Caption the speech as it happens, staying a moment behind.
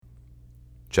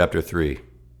Chapter 3.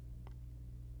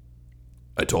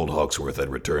 I told Hawksworth I'd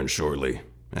return shortly,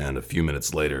 and a few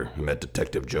minutes later I met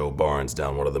Detective Joe Barnes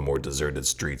down one of the more deserted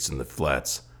streets in the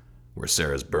flats, where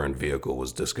Sarah's burned vehicle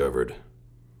was discovered.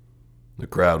 The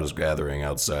crowd was gathering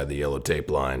outside the yellow tape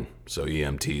line, so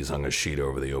EMTs hung a sheet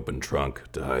over the open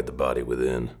trunk to hide the body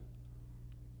within.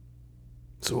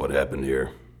 "So what happened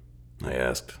here?" I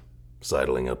asked,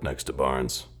 sidling up next to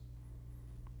Barnes.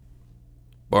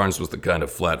 Barnes was the kind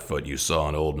of flatfoot you saw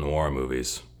in old noir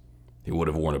movies. He would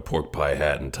have worn a pork pie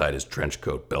hat and tied his trench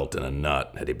coat belt in a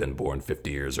knot had he been born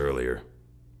 50 years earlier.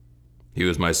 He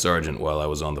was my sergeant while I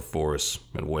was on the force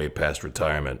and way past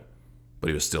retirement, but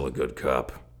he was still a good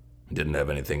cop. He didn't have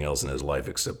anything else in his life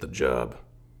except the job.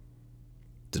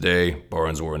 Today,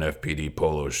 Barnes wore an FPD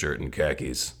polo shirt and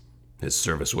khakis, his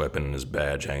service weapon and his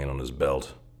badge hanging on his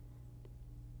belt.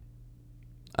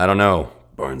 "I don't know,"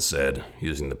 Barnes said,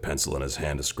 using the pencil in his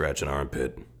hand to scratch an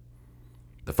armpit.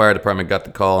 "The fire department got the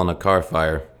call on a car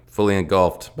fire, fully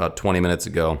engulfed, about 20 minutes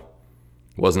ago.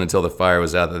 It wasn't until the fire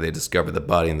was out that they discovered the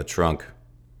body in the trunk."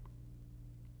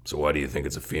 "So why do you think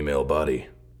it's a female body?"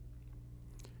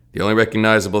 "The only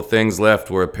recognizable things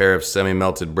left were a pair of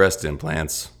semi-melted breast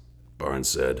implants," Barnes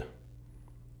said.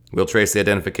 "We'll trace the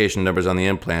identification numbers on the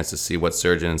implants to see what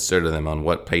surgeon inserted them on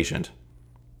what patient.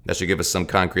 That should give us some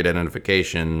concrete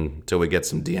identification until we get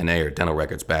some DNA or dental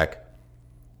records back.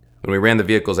 When we ran the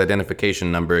vehicle's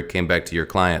identification number, it came back to your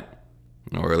client.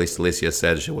 Or at least Alicia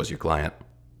said she was your client."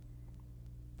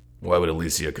 "Why would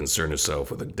Alicia concern herself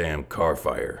with a damn car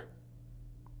fire?"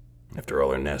 After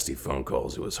all her nasty phone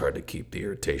calls, it was hard to keep the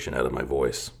irritation out of my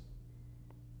voice.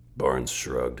 Barnes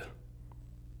shrugged.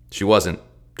 "She wasn't,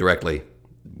 directly.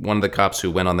 One of the cops who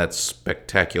went on that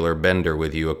spectacular bender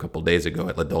with you a couple days ago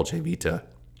at La Dolce Vita.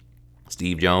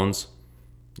 Steve Jones.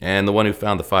 And the one who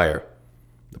found the fire.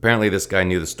 Apparently this guy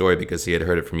knew the story because he had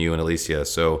heard it from you and Alicia,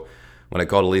 so when I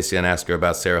called Alicia and asked her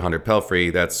about Sarah Hunter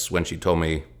Pelfrey, that's when she told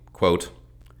me, quote,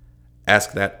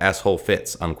 'Ask that asshole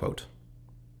Fitz,' unquote."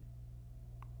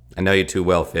 "I know you too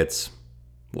well, Fitz.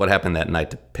 What happened that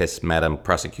night to piss Madam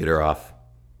Prosecutor off?"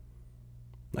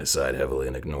 I sighed heavily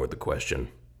and ignored the question.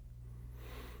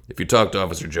 "If you talked to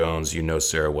Officer Jones, you know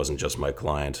Sarah wasn't just my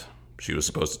client. She was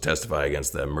supposed to testify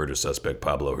against that murder suspect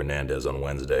Pablo Hernandez on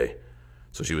Wednesday,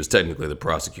 so she was technically the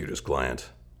prosecutor's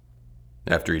client.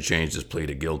 After he changed his plea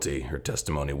to guilty, her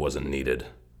testimony wasn't needed.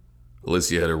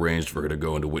 Alicia had arranged for her to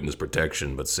go into witness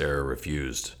protection, but Sarah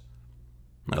refused.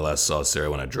 I last saw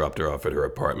Sarah when I dropped her off at her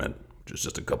apartment, which is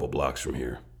just a couple blocks from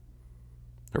here.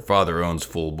 Her father owns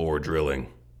Full Bore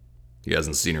Drilling. He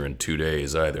hasn't seen her in 2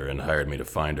 days either and hired me to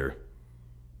find her.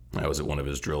 I was at one of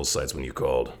his drill sites when you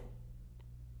called."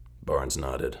 Barnes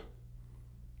nodded.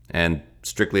 "And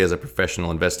strictly as a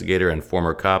professional investigator and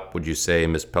former cop, would you say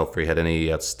Miss Pelfrey had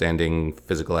any outstanding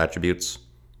physical attributes?"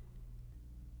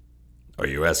 "Are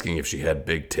you asking if she had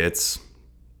big tits?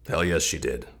 Hell yes she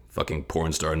did. Fucking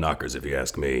porn star knockers if you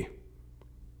ask me.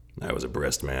 I was a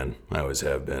breast man, I always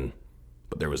have been,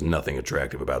 but there was nothing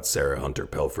attractive about Sarah Hunter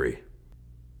Pelfrey.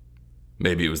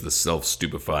 Maybe it was the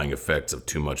self-stupefying effects of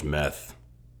too much meth.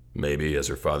 Maybe, as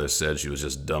her father said, she was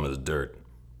just dumb as dirt.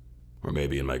 Or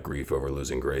maybe in my grief over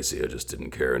losing Gracie, I just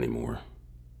didn't care anymore."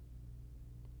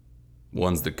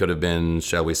 "Ones that could have been,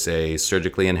 shall we say,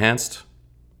 surgically enhanced?"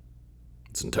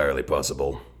 "It's entirely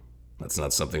possible. That's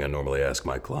not something I normally ask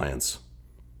my clients.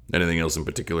 Anything else in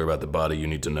particular about the body you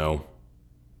need to know?"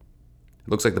 "It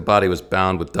looks like the body was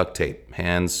bound with duct tape.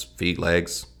 Hands, feet,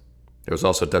 legs. There was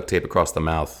also duct tape across the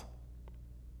mouth."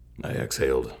 I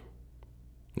exhaled.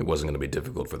 It wasn't going to be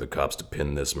difficult for the cops to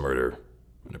pin this murder,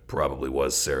 and it probably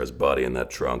was Sarah's body in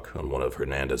that trunk on one of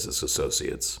Hernandez's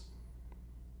associates.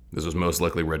 This was most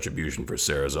likely retribution for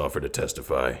Sarah's offer to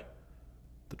testify.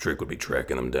 The trick would be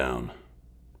tracking them down.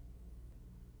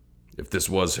 If this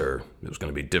was her, it was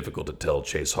going to be difficult to tell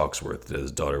Chase Hawksworth that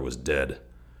his daughter was dead.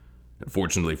 And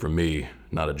fortunately for me,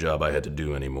 not a job I had to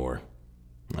do anymore.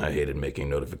 I hated making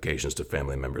notifications to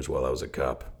family members while I was a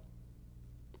cop.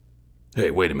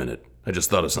 "Hey, wait a minute. I just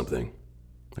thought of something."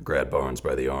 I grabbed Barnes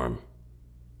by the arm.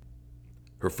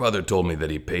 "Her father told me that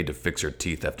he paid to fix her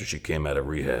teeth after she came out of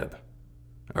rehab.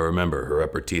 I remember her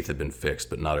upper teeth had been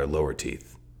fixed, but not her lower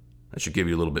teeth. That should give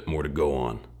you a little bit more to go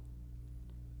on."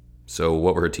 "So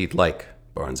what were her teeth like?"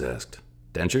 Barnes asked.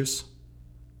 "Dentures?"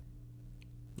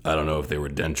 "I don't know if they were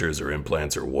dentures or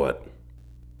implants or what.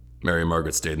 Mary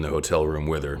Margaret stayed in the hotel room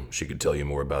with her. She could tell you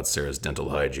more about Sarah's dental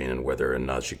hygiene and whether or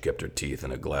not she kept her teeth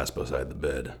in a glass beside the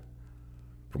bed.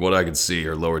 From what I could see,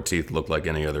 her lower teeth looked like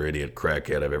any other idiot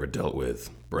crackhead I've ever dealt with.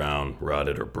 Brown,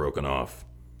 rotted, or broken off.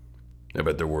 I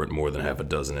bet there weren't more than half a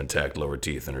dozen intact lower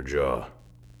teeth in her jaw."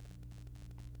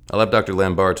 I'll have Dr.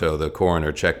 Lambarto, the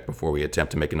coroner, check before we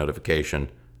attempt to make a notification.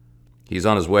 He's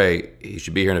on his way. He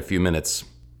should be here in a few minutes.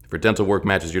 If her dental work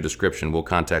matches your description, we'll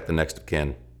contact the next of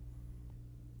kin.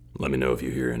 Let me know if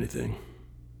you hear anything.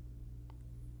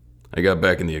 I got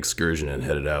back in the excursion and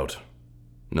headed out.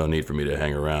 No need for me to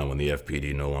hang around when the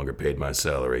FPD no longer paid my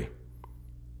salary.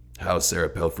 How Sarah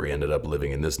Pelfrey ended up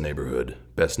living in this neighborhood,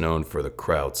 best known for the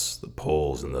Krauts, the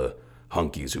Poles, and the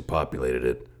hunkies who populated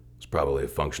it, was probably a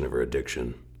function of her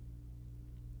addiction.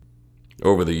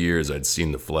 Over the years, I'd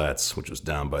seen the Flats, which was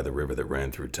down by the river that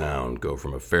ran through town, go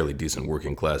from a fairly decent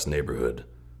working-class neighborhood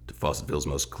to Fawcettville's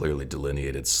most clearly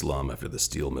delineated slum after the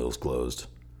steel mills closed.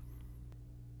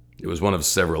 It was one of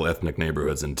several ethnic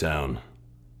neighborhoods in town.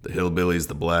 The hillbillies,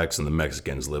 the blacks, and the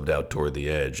Mexicans lived out toward the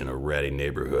edge in a ratty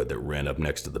neighborhood that ran up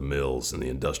next to the mills in the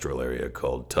industrial area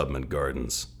called Tubman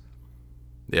Gardens.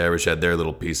 The Irish had their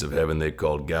little piece of heaven they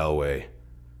called Galway.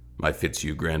 My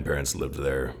Fitzhugh grandparents lived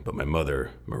there, but my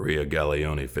mother, Maria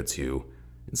Gallione Fitzhugh,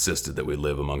 insisted that we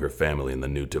live among her family in the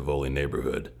new Tivoli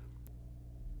neighborhood.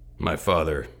 My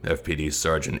father, FPD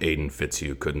Sergeant Aidan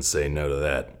Fitzhugh, couldn't say no to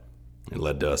that. It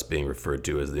led to us being referred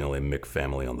to as the only Mick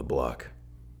family on the block.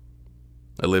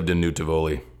 I lived in New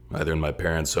Tivoli, either in my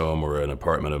parents' home or an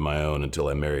apartment of my own until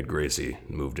I married Gracie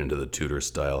and moved into the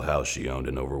Tudor-style house she owned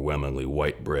in overwhelmingly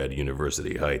white-bread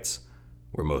University Heights,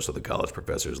 where most of the college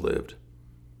professors lived.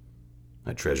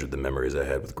 I treasured the memories I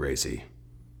had with Gracie,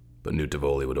 but New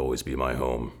Tivoli would always be my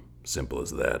home, simple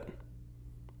as that.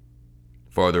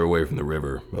 Farther away from the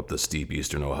river, up the steep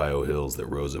eastern Ohio hills that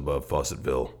rose above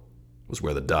Fawcettville, was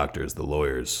where the doctors, the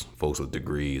lawyers, folks with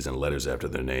degrees and letters after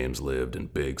their names lived in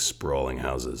big, sprawling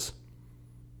houses.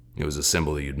 It was a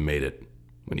symbol that you'd made it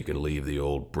when you could leave the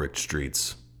old bricked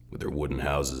streets with their wooden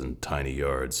houses and tiny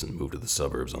yards and move to the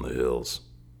suburbs on the hills.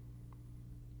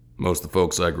 Most of the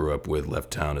folks I grew up with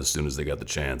left town as soon as they got the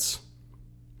chance.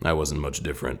 I wasn't much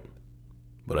different,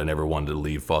 but I never wanted to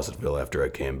leave Fawcettville after I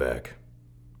came back.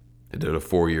 I did a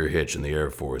 4-year hitch in the Air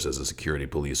Force as a security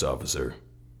police officer.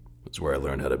 That's where I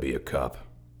learned how to be a cop.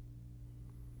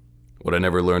 What I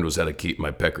never learned was how to keep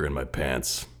my pecker in my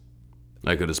pants.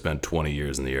 I could have spent 20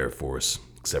 years in the Air Force,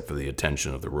 except for the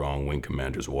attention of the wrong wing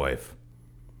commander's wife.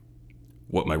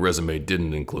 What my resume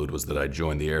didn't include was that I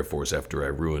joined the Air Force after I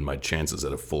ruined my chances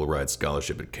at a full-ride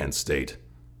scholarship at Kent State,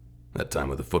 that time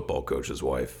with the football coach's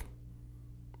wife.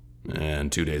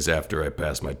 And 2 days after I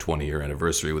passed my 20-year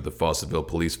anniversary with the Fawcettville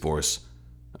Police Force,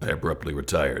 I abruptly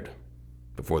retired,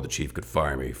 before the chief could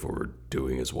fire me for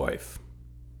doing his wife.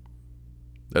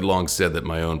 I'd long said that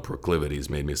my own proclivities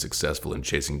made me successful in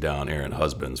chasing down errant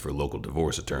husbands for local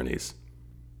divorce attorneys.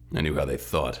 I knew how they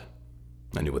thought.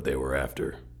 I knew what they were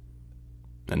after.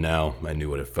 And now I knew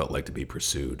what it felt like to be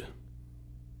pursued.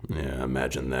 Yeah,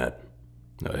 imagine that.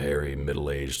 A hairy,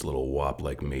 middle-aged little wop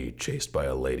like me chased by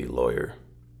a lady lawyer.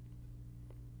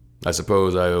 I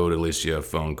suppose I owed Alicia a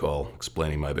phone call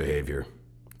explaining my behavior,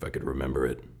 if I could remember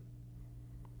it.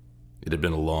 It had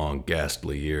been a long,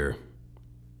 ghastly year.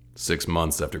 6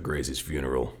 months after Gracie's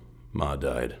funeral, Ma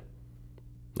died.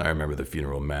 I remember the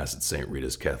funeral mass at St.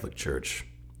 Rita's Catholic Church,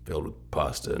 filled with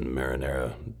pasta and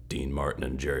marinara, Dean Martin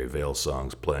and Jerry Vale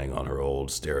songs playing on her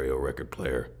old stereo record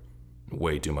player, and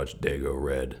way too much Dago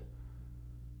Red.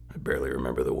 I barely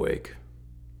remember the wake.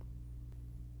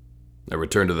 I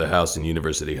returned to the house in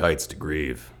University Heights to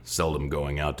grieve, seldom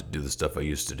going out to do the stuff I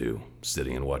used to do,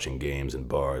 sitting and watching games in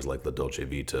bars like La Dolce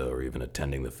Vita or even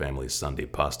attending the family's Sunday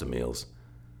pasta meals.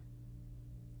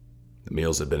 The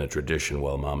meals had been a tradition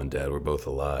while Mom and Dad were both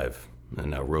alive,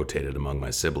 and now rotated among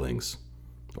my siblings,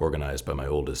 organized by my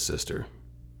oldest sister.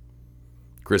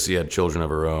 Chrissy had children of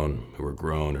her own who were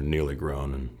grown or nearly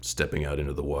grown and stepping out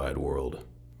into the wide world.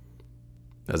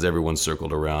 As everyone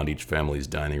circled around each family's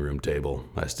dining room table,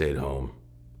 I stayed home,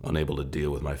 unable to deal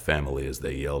with my family as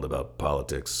they yelled about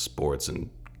politics, sports, and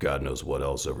God knows what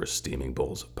else over steaming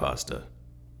bowls of pasta.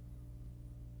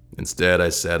 Instead, I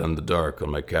sat in the dark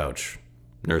on my couch,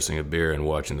 nursing a beer and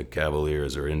watching the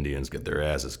Cavaliers or Indians get their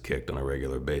asses kicked on a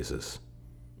regular basis.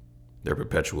 Their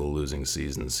perpetual losing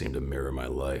season seemed to mirror my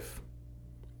life.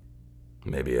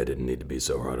 Maybe I didn't need to be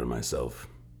so hard on myself.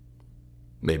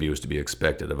 Maybe it was to be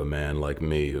expected of a man like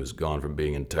me who's gone from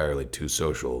being entirely too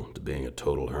social to being a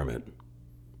total hermit.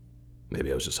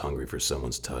 Maybe I was just hungry for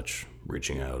someone's touch,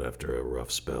 reaching out after a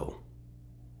rough spell.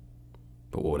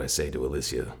 But what would I say to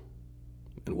Alicia?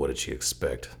 And what did she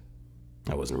expect?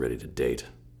 I wasn't ready to date.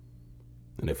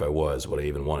 And if I was, would I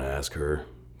even want to ask her?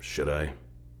 Should I?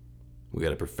 We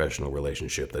had a professional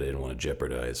relationship that I didn't want to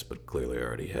jeopardize, but clearly I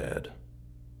already had.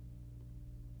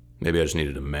 Maybe I just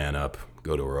needed to man up,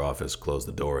 go to her office, close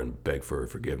the door, and beg for her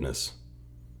forgiveness.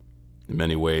 In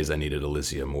many ways, I needed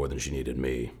Alicia more than she needed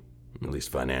me, at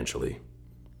least financially.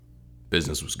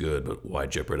 Business was good, but why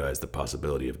jeopardize the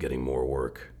possibility of getting more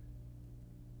work?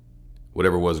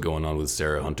 Whatever was going on with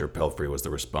Sarah Hunter Pelfrey was the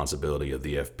responsibility of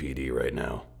the FPD right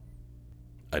now.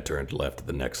 I turned left at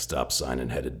the next stop sign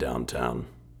and headed downtown.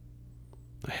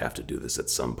 I have to do this at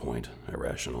some point, I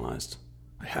rationalized.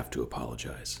 I have to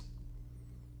apologize.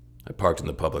 I parked in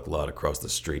the public lot across the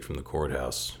street from the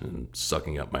courthouse and,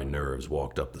 sucking up my nerves,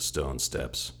 walked up the stone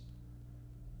steps.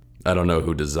 I don't know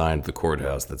who designed the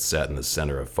courthouse that sat in the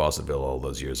center of Fawcettville all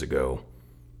those years ago,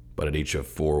 but at each of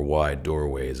 4 wide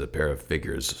doorways, a pair of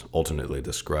figures alternately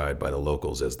described by the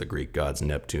locals as the Greek gods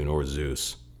Neptune or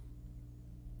Zeus.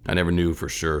 I never knew for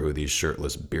sure who these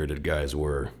shirtless, bearded guys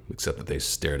were, except that they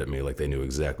stared at me like they knew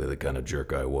exactly the kind of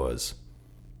jerk I was.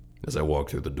 As I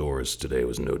walked through the doors, today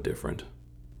was no different.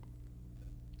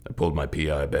 I pulled my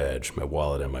PI badge, my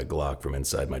wallet, and my Glock from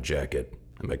inside my jacket,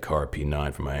 and my car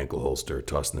P9 from my ankle holster,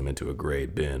 tossing them into a gray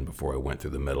bin before I went through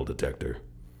the metal detector.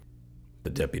 The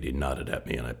deputy nodded at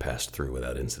me, and I passed through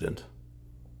without incident.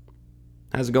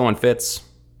 "How's it going, Fitz?"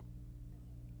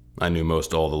 I knew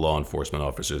most all the law enforcement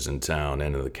officers in town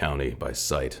and in the county by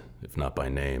sight, if not by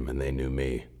name, and they knew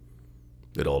me.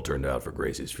 It all turned out for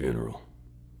Gracie's funeral.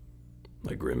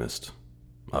 I grimaced,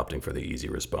 opting for the easy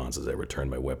response as I returned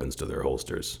my weapons to their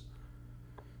holsters.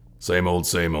 Same old,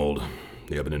 same old.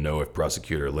 You happen to know if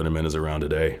Prosecutor Linneman is around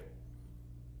today?"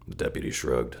 The deputy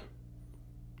shrugged.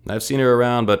 "I've seen her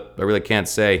around, but I really can't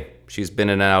say. She's been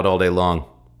in and out all day long."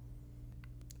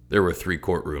 There were 3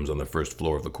 courtrooms on the first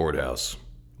floor of the courthouse.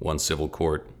 1 civil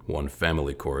court, 1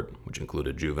 family court, which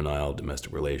included juvenile,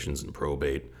 domestic relations, and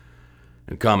probate,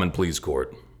 and common pleas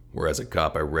court, where as a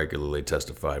cop I regularly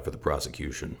testified for the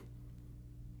prosecution.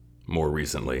 More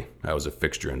recently, I was a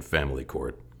fixture in family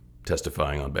court,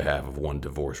 testifying on behalf of 1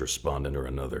 divorce respondent or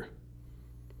another.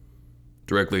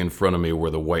 Directly in front of me were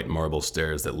the white marble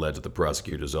stairs that led to the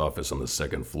prosecutor's office on the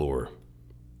 2nd floor.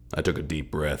 I took a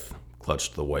deep breath,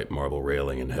 clutched the white marble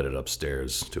railing, and headed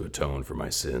upstairs to atone for my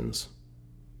sins.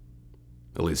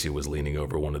 Alicia was leaning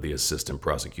over one of the assistant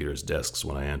prosecutor's desks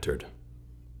when I entered.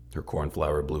 Her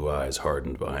cornflower blue eyes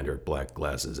hardened behind her black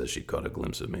glasses as she caught a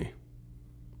glimpse of me.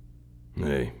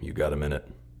 "Hey, you got a minute?"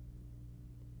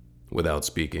 Without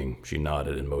speaking, she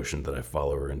nodded and motioned that I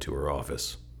follow her into her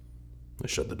office. I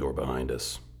shut the door behind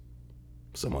us.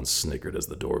 Someone snickered as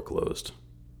the door closed.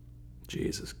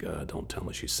 Jesus, God, don't tell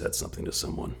me she said something to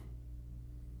someone.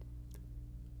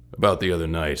 "About the other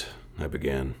night," I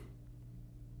began.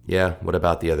 "Yeah, what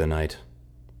about the other night?"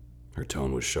 Her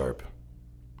tone was sharp.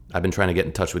 "I've been trying to get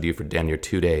in touch with you for damn near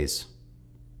 2 days.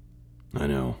 "I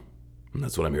know, and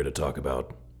that's what I'm here to talk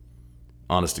about.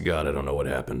 Honest to God, I don't know what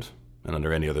happened, and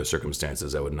under any other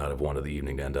circumstances, I would not have wanted the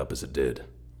evening to end up as it did."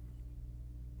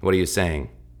 "What are you saying?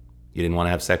 You didn't want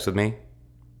to have sex with me?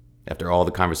 After all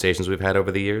the conversations we've had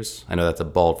over the years? I know that's a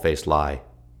bald-faced lie."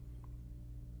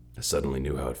 I suddenly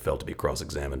knew how it felt to be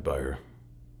cross-examined by her.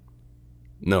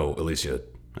 "No, Alicia,"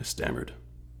 I stammered.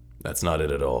 "That's not it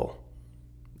at all.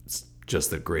 It's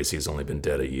just that Gracie's only been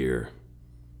dead a year.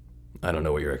 I don't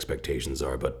know what your expectations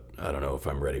are, but I don't know if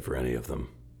I'm ready for any of them."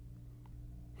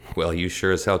 "Well, you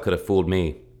sure as hell could have fooled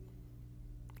me.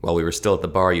 While we were still at the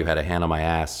bar, you had a hand on my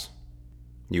ass.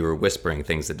 You were whispering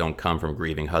things that don't come from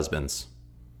grieving husbands.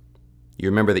 You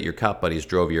remember that your cop buddies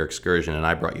drove your excursion and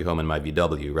I brought you home in my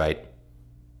VW, right?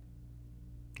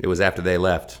 It was after they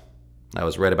left. I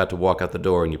was right about to walk out the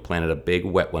door and you planted a big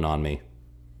wet one on me.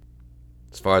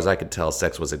 As far as I could tell,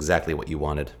 sex was exactly what you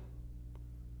wanted."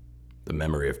 The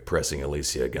memory of pressing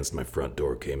Alicia against my front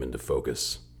door came into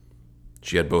focus.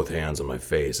 She had both hands on my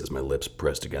face as my lips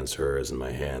pressed against hers and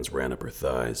my hands ran up her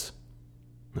thighs.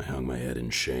 I hung my head in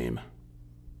shame.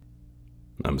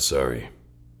 "I'm sorry.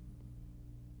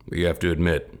 But you have to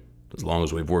admit, as long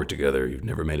as we've worked together, you've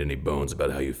never made any bones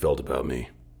about how you felt about me."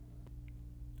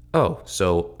 "Oh,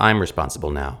 so I'm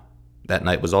responsible now. That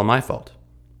night was all my fault."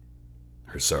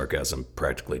 Her sarcasm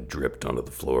practically dripped onto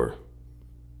the floor.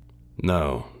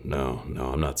 No,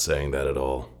 I'm not saying that at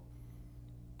all.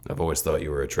 I've always thought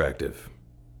you were attractive.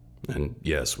 And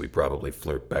yes, we probably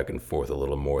flirt back and forth a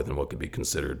little more than what could be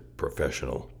considered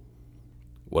professional.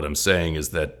 What I'm saying is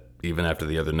that even after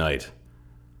the other night,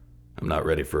 I'm not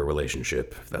ready for a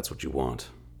relationship, if that's what you want.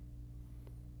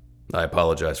 I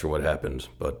apologize for what happened,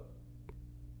 but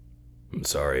I'm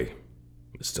sorry.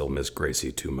 I still miss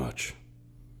Gracie too much.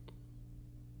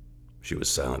 She was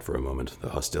silent for a moment, the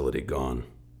hostility gone.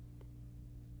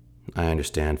 "I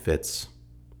understand, Fitz.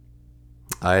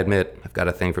 I admit, I've got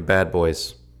a thing for bad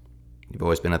boys. You've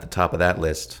always been at the top of that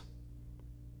list.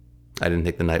 I didn't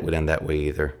think the night would end that way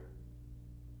either."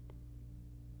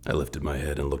 I lifted my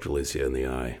head and looked Alicia in the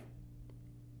eye.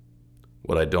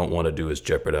 What I don't want to do is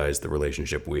jeopardize the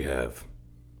relationship we have.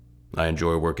 I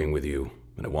enjoy working with you,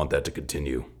 and I want that to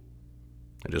continue.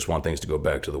 I just want things to go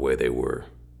back to the way they were.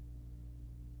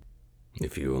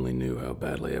 If you only knew how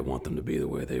badly I want them to be the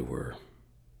way they were.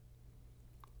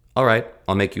 All right,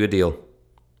 I'll make you a deal.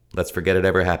 Let's forget it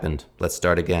ever happened. Let's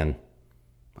start again.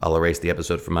 I'll erase the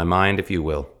episode from my mind if you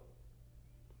will.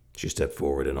 She stepped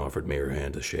forward and offered me her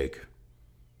hand to shake.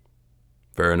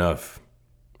 Fair enough.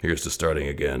 Here's to starting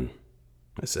again,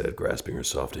 I said, grasping her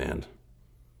soft hand.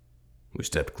 We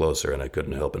stepped closer and I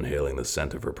couldn't help inhaling the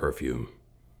scent of her perfume.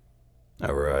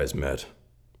 Our eyes met.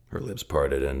 Her lips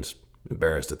parted and,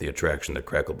 embarrassed at the attraction that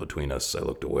crackled between us, I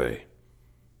looked away.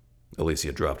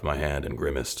 Alicia dropped my hand and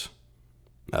grimaced.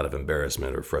 Out of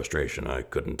embarrassment or frustration, I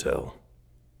couldn't tell.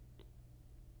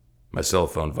 My cell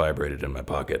phone vibrated in my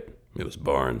pocket. It was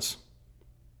Barnes.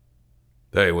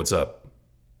 Hey, what's up?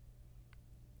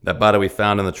 That body we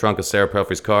found in the trunk of Sarah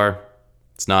Pelfrey's car?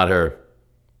 It's not her.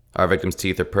 Our victim's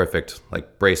teeth are perfect,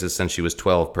 like braces since she was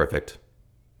 12 perfect.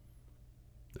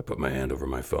 I put my hand over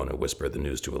my phone and whispered the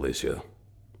news to Alicia.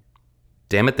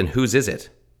 Damn it, then whose is it?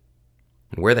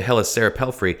 And where the hell is Sarah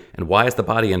Pelfrey, and why is the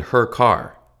body in her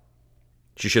car?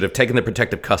 She should have taken the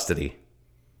protective custody.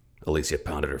 Alicia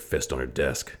pounded her fist on her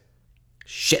desk.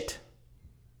 Shit!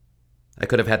 I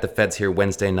could have had the feds here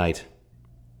Wednesday night.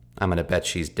 I'm gonna bet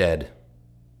she's dead.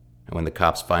 And when the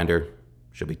cops find her,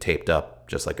 she'll be taped up,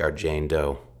 just like our Jane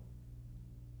Doe.